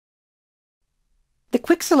The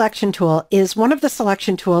Quick Selection tool is one of the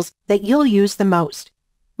selection tools that you'll use the most.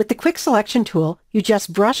 With the Quick Selection tool, you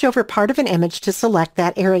just brush over part of an image to select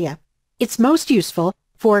that area. It's most useful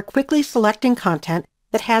for quickly selecting content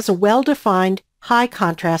that has a well-defined,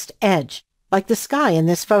 high-contrast edge, like the sky in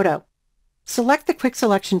this photo. Select the Quick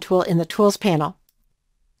Selection tool in the Tools panel,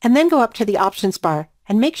 and then go up to the Options bar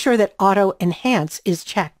and make sure that Auto Enhance is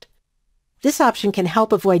checked. This option can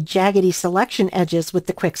help avoid jaggedy selection edges with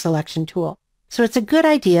the Quick Selection tool, so it's a good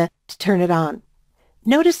idea to turn it on.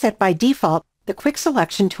 Notice that by default, the Quick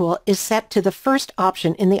Selection tool is set to the first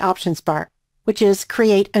option in the Options bar, which is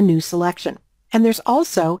Create a New Selection. And there's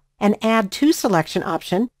also an Add to Selection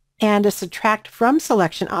option and a Subtract from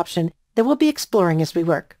Selection option that we'll be exploring as we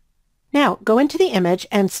work. Now, go into the image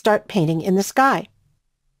and start painting in the sky.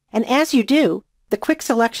 And as you do, the Quick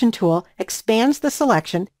Selection tool expands the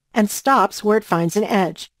selection and stops where it finds an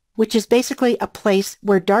edge, which is basically a place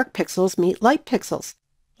where dark pixels meet light pixels,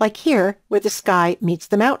 like here where the sky meets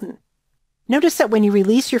the mountain. Notice that when you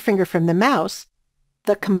release your finger from the mouse,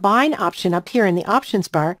 the Combine option up here in the Options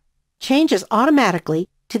bar changes automatically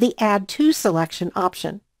to the Add to Selection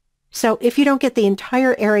option. So if you don't get the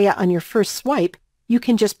entire area on your first swipe, you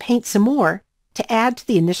can just paint some more to add to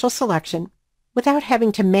the initial selection without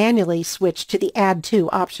having to manually switch to the Add to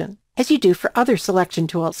option, as you do for other selection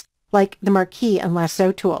tools, like the Marquee and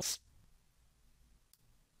Lasso tools.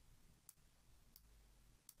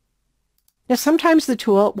 Now sometimes the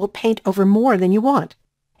tool will paint over more than you want.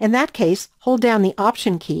 In that case, hold down the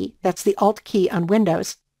Option key, that's the Alt key on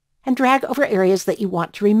Windows, and drag over areas that you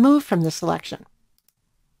want to remove from the selection.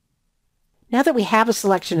 Now that we have a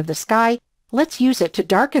selection of the sky, let's use it to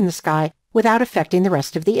darken the sky without affecting the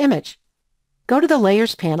rest of the image. Go to the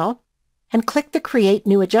Layers panel and click the Create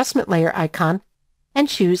New Adjustment Layer icon and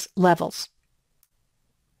choose Levels.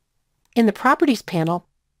 In the Properties panel,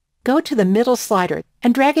 go to the middle slider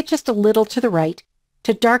and drag it just a little to the right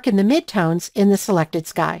to darken the midtones in the selected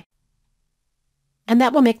sky. And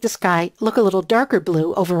that will make the sky look a little darker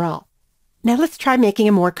blue overall. Now let's try making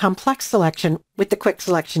a more complex selection with the Quick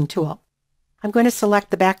Selection tool. I'm going to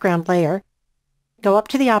select the background layer, go up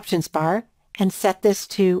to the Options bar, and set this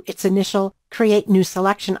to its initial Create New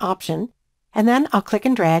Selection option, and then I'll click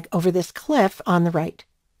and drag over this cliff on the right.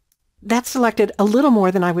 That's selected a little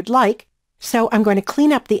more than I would like, so I'm going to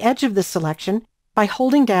clean up the edge of the selection by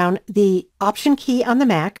holding down the Option key on the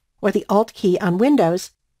Mac or the Alt key on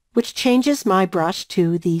Windows, which changes my brush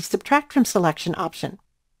to the Subtract from Selection option.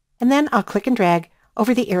 And then I'll click and drag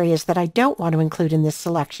over the areas that I don't want to include in this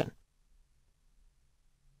selection.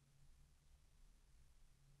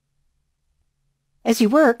 As you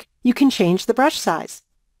work, you can change the brush size.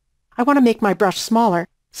 I want to make my brush smaller,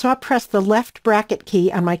 so I'll press the left bracket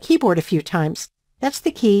key on my keyboard a few times. That's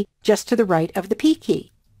the key just to the right of the P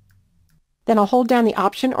key. Then I'll hold down the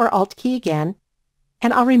Option or Alt key again,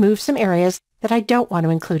 and I'll remove some areas that I don't want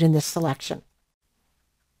to include in this selection.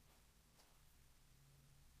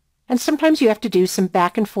 And sometimes you have to do some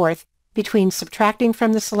back and forth between subtracting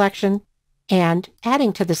from the selection and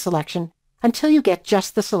adding to the selection until you get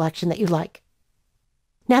just the selection that you like.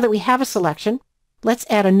 Now that we have a selection, let's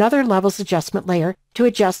add another Levels adjustment layer to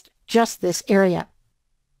adjust just this area.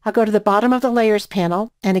 I'll go to the bottom of the Layers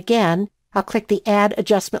panel, and again, I'll click the Add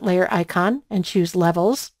Adjustment Layer icon and choose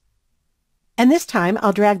Levels. And this time,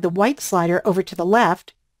 I'll drag the white slider over to the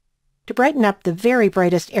left to brighten up the very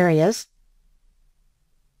brightest areas.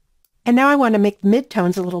 And now I want to make the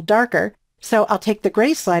midtones a little darker, so I'll take the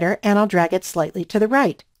gray slider and I'll drag it slightly to the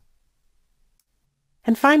right.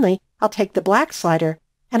 And finally, I'll take the black slider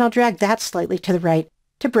and I'll drag that slightly to the right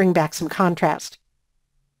to bring back some contrast.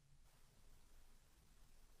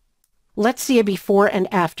 Let's see a before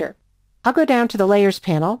and after. I'll go down to the Layers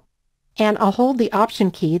panel, and I'll hold the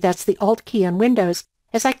Option key, that's the Alt key on Windows,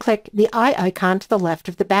 as I click the eye icon to the left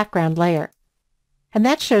of the background layer. And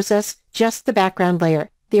that shows us just the background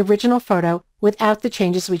layer, the original photo, without the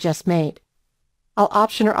changes we just made. I'll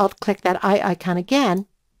Option or Alt click that eye icon again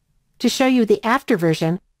to show you the after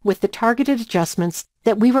version with the targeted adjustments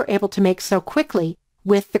that we were able to make so quickly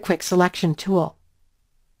with the Quick Selection tool.